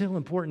it was still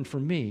important for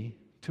me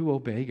to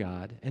obey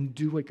God and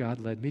do what God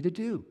led me to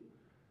do.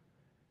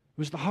 It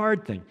was the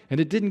hard thing,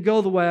 and it didn't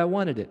go the way I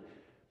wanted it.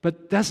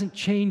 But doesn't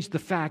change the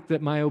fact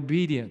that my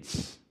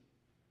obedience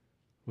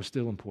was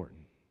still important.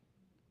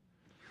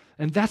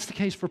 And that's the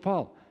case for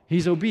Paul.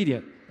 He's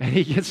obedient, and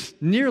he gets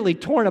nearly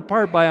torn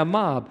apart by a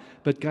mob,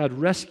 but God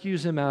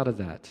rescues him out of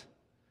that.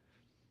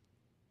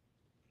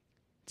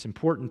 It's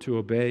important to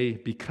obey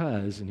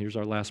because, and here's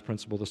our last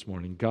principle this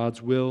morning,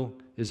 God's will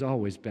is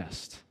always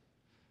best.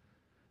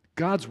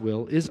 God's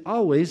will is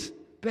always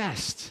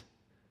best.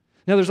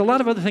 Now, there's a lot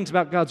of other things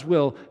about God's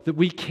will that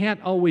we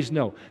can't always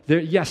know.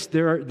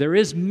 There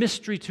is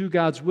mystery to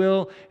God's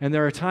will, and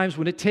there are times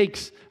when it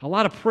takes a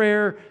lot of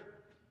prayer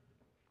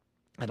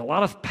and a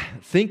lot of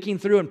thinking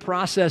through and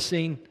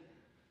processing.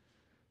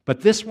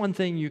 But this one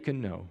thing you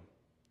can know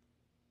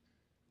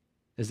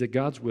is that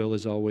God's will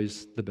is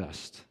always the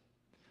best.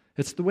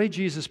 It's the way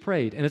Jesus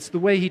prayed, and it's the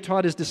way He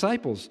taught His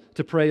disciples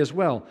to pray as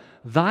well.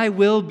 Thy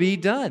will be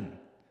done.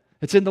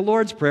 It's in the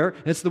Lord's Prayer.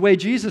 It's the way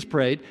Jesus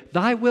prayed.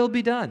 Thy will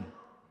be done.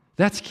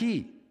 That's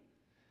key,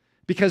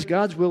 because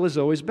God's will is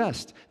always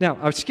best. Now,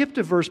 I've skipped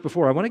a verse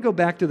before. I want to go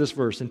back to this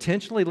verse,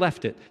 intentionally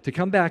left it to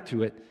come back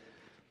to it.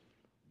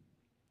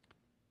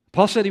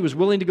 Paul said he was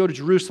willing to go to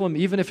Jerusalem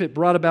even if it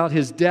brought about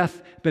his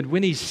death, but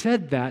when he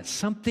said that,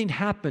 something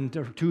happened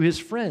to his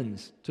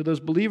friends, to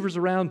those believers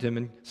around him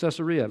in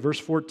Caesarea. Verse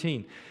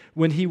 14,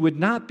 when he would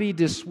not be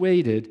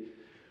dissuaded,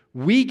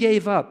 we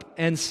gave up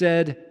and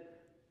said,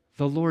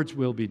 the Lord's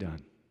will be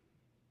done.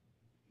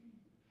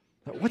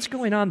 What's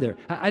going on there?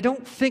 I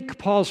don't think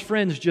Paul's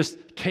friends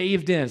just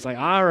caved in. It's like,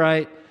 all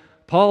right,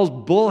 Paul's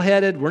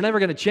bullheaded. We're never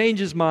going to change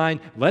his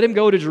mind. Let him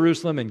go to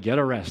Jerusalem and get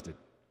arrested.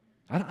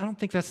 I don't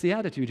think that's the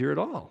attitude here at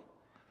all.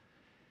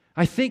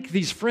 I think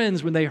these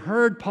friends, when they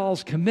heard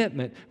Paul's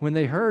commitment, when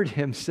they heard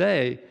him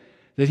say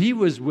that he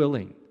was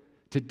willing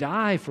to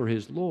die for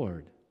his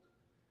Lord,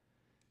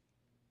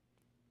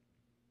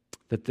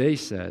 that they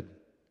said,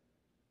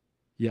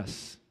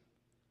 Yes,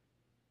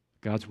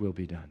 God's will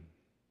be done.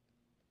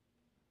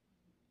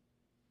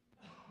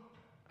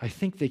 I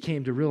think they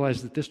came to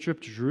realize that this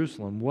trip to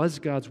Jerusalem was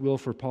God's will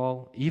for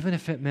Paul, even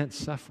if it meant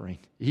suffering,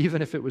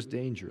 even if it was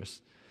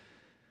dangerous.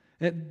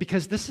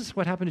 Because this is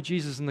what happened to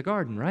Jesus in the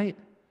garden, right?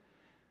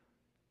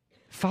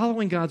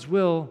 Following God's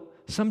will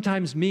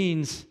sometimes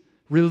means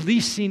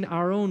releasing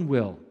our own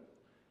will.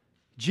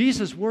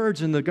 Jesus'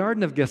 words in the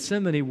Garden of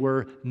Gethsemane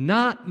were,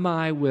 "Not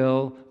my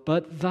will,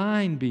 but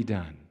thine be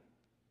done."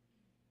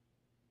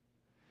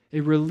 A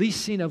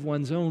releasing of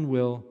one's own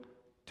will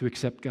to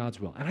accept God's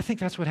will. And I think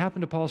that's what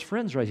happened to Paul's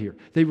friends right here.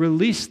 They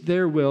released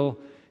their will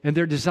and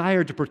their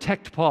desire to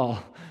protect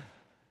Paul,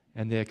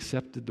 and they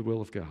accepted the will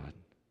of God.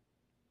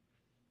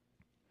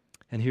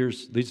 And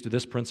leads to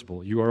this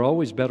principle. You are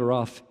always better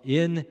off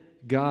in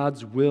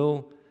God's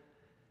will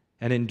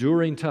and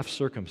enduring tough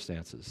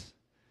circumstances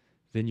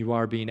than you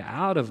are being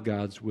out of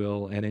God's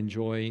will and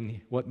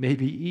enjoying what may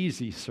be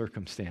easy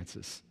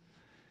circumstances.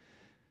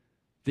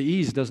 The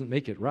ease doesn't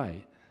make it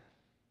right.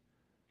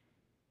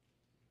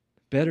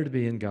 Better to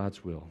be in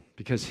God's will,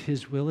 because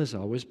His will is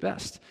always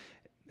best.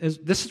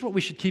 This is what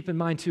we should keep in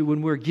mind, too,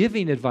 when we're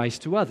giving advice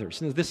to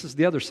others. And this is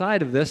the other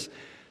side of this.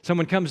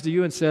 Someone comes to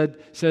you and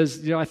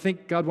says, I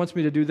think God wants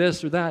me to do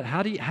this or that.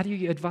 How do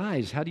you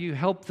advise? How do you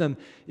help them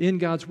in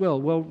God's will?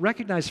 Well,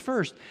 recognize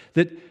first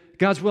that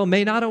God's will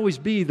may not always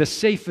be the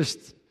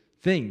safest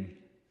thing.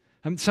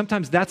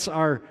 Sometimes that's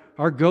our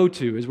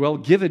go-to as well.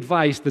 Give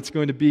advice that's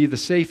going to be the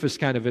safest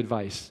kind of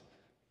advice.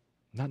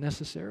 Not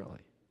necessarily.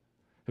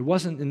 It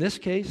wasn't in this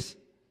case.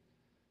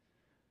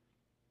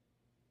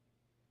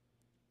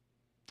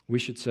 We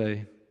should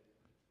say,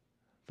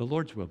 the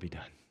Lord's will be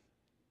done.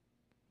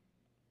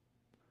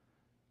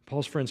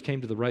 Paul's friends came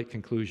to the right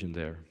conclusion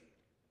there.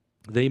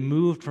 They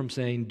moved from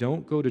saying,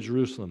 don't go to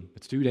Jerusalem,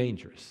 it's too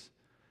dangerous,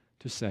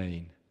 to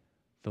saying,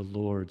 the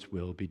Lord's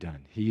will be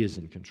done. He is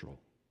in control.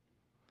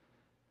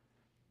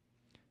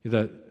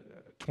 The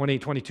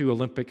 2022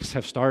 Olympics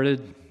have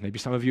started. Maybe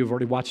some of you have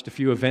already watched a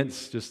few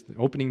events. Just the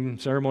opening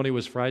ceremony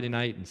was Friday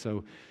night, and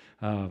so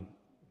a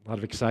lot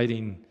of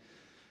exciting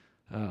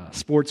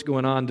sports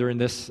going on during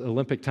this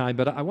Olympic time.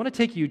 But I want to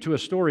take you to a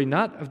story,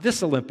 not of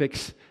this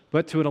Olympics,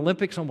 but to an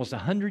Olympics almost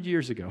 100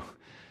 years ago.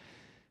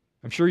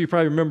 I'm sure you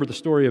probably remember the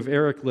story of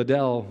Eric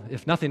Liddell,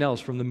 if nothing else,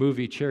 from the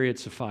movie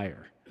Chariots of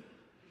Fire.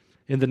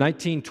 In the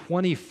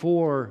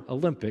 1924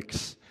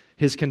 Olympics,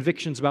 his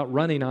convictions about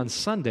running on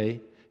Sunday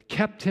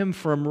kept him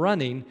from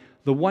running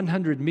the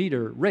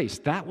 100-meter race.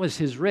 That was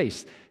his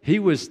race. He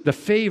was the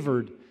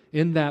favored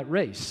in that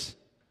race.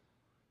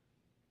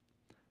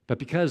 But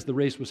because the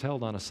race was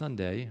held on a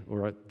Sunday,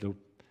 or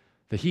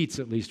the heats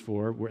at least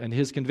and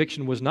his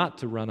conviction was not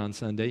to run on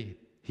Sunday,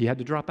 he had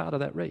to drop out of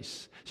that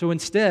race. So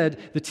instead,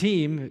 the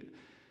team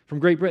from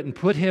Great Britain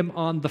put him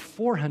on the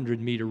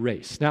 400-meter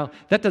race. Now,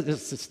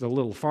 it's just a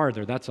little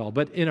farther, that's all.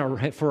 But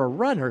for a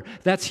runner,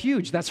 that's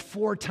huge. That's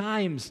 4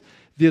 times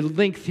the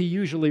length he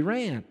usually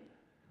ran.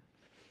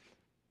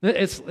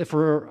 It's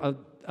for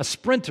a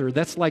sprinter,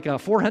 that's like a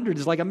 400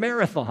 is like a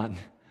marathon.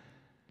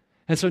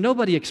 And so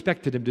nobody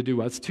expected him to do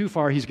well. It's too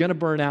far. He's going to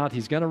burn out.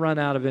 He's going to run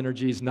out of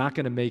energy. He's not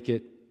going to make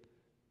it.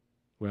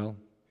 Well,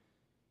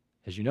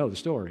 as you know the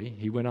story,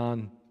 he went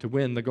on to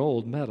win the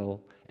gold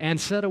medal and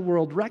set a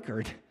world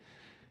record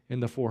in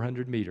the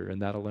 400-meter in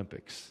that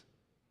Olympics.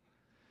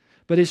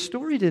 But his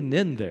story didn't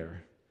end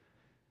there.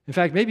 In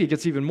fact, maybe it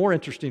gets even more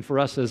interesting for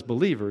us as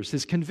believers.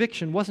 His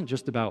conviction wasn't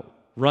just about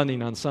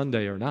running on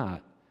Sunday or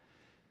not.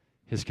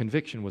 His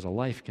conviction was a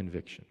life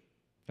conviction.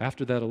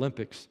 After that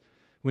Olympics,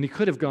 when he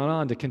could have gone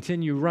on to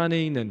continue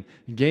running and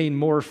gain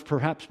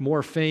perhaps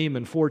more fame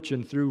and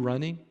fortune through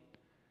running,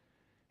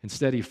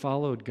 instead he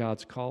followed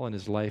God's call in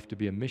his life to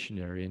be a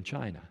missionary in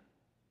China.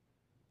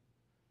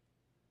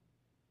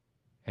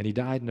 And he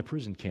died in a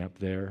prison camp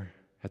there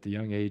at the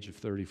young age of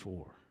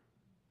 34.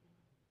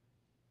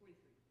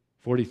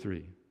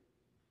 43.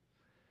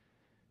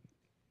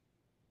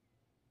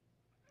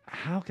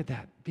 How could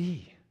that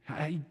be?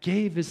 He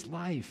gave his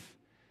life.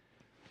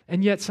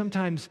 And yet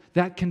sometimes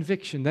that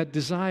conviction, that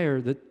desire,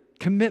 that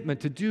commitment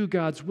to do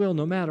God's will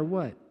no matter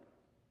what,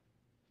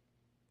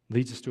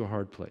 leads us to a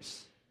hard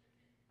place.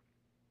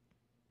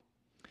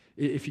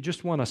 If you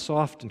just want a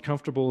soft and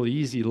comfortable,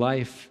 easy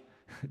life,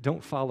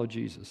 don't follow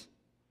Jesus.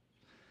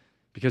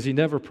 Because he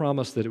never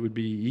promised that it would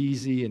be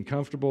easy and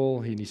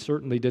comfortable, and he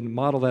certainly didn't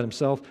model that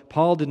himself.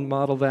 Paul didn't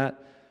model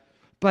that.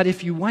 But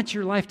if you want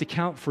your life to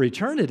count for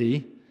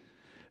eternity,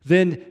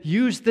 then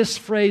use this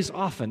phrase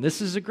often.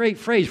 This is a great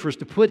phrase for us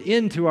to put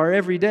into our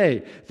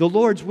everyday. The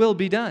Lord's will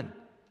be done.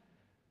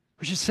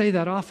 We should say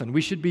that often.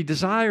 We should be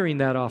desiring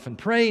that often,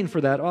 praying for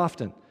that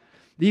often.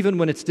 Even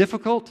when it's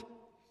difficult,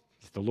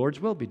 the Lord's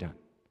will be done.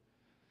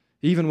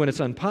 Even when it's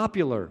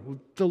unpopular,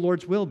 the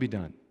Lord's will be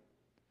done.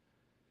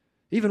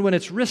 Even when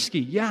it's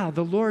risky,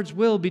 the Lord's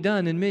will be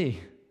done in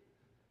me.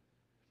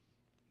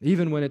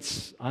 Even when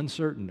it's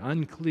uncertain,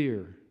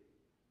 unclear,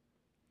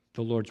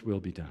 the Lord's will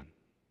be done.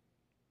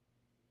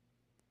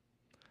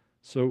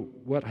 So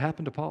what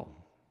happened to Paul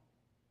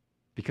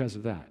because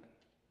of that?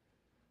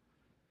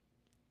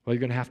 Well, you're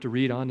going to have to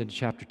read on into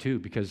chapter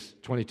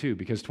 22,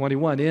 because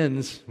 21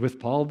 ends with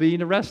Paul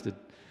being arrested,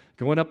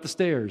 going up the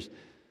stairs.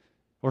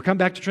 Or come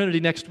back to Trinity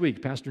next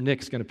week. Pastor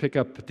Nick's going to pick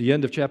up at the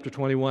end of chapter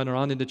 21 or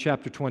on into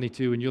chapter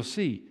 22, and you'll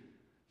see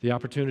the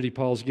opportunity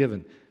Paul's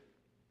given.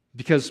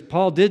 Because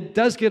Paul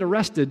does get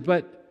arrested,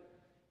 but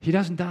he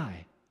doesn't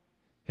die.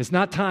 It's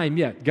not time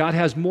yet. God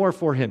has more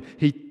for him.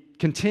 He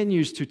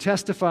continues to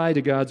testify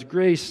to God's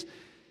grace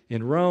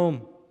in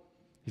Rome.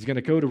 He's going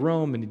to go to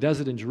Rome, and he does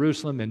it in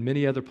Jerusalem and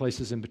many other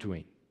places in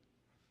between.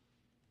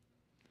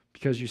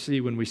 Because you see,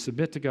 when we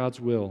submit to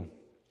God's will,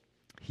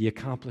 he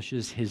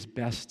accomplishes his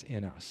best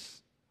in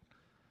us.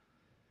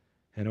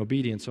 And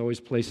obedience always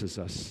places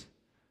us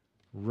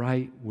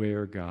right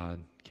where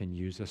God can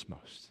use us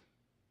most.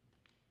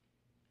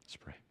 Let's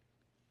pray.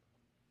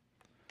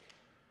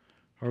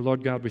 Our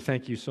Lord God, we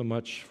thank you so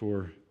much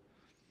for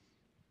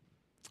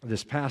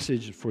this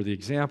passage, for the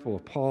example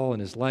of Paul and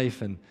his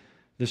life, and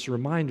this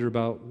reminder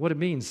about what it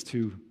means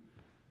to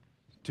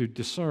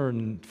discern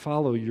and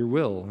follow your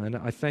will. And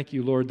I thank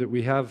you, Lord, that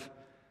we have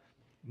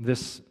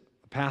this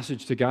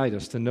passage to guide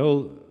us, to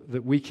know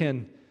that we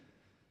can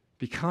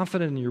be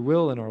confident in your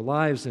will in our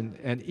lives,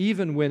 and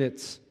even when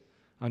it's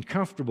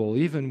uncomfortable,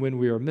 even when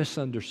we are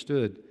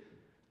misunderstood,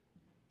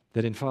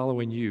 that in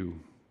following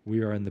you,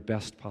 we are in the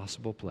best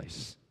possible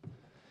place.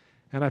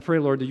 And I pray,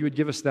 Lord, that you would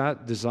give us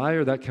that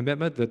desire, that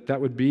commitment, that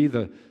would be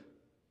the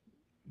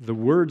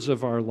words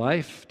of our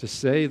life to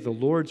say, the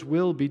Lord's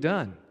will be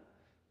done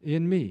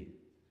in me.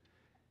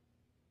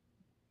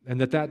 And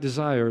that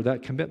desire,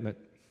 that commitment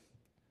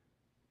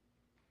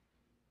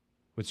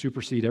would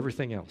supersede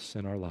everything else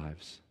in our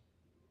lives.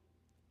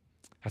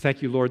 I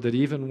thank you, Lord, that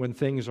even when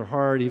things are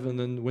hard,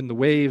 even when the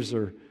waves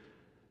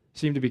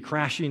seem to be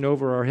crashing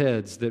over our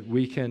heads, that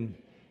we can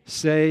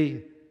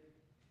say,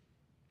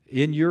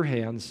 in your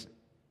hands,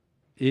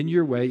 in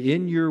your way,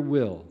 in your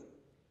will,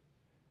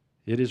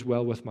 it is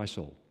well with my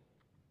soul.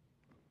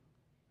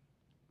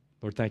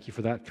 Lord, thank you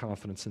for that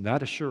confidence and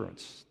that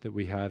assurance that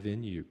we have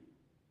in you.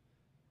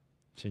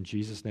 It's in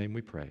Jesus' name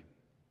we pray.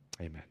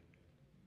 Amen.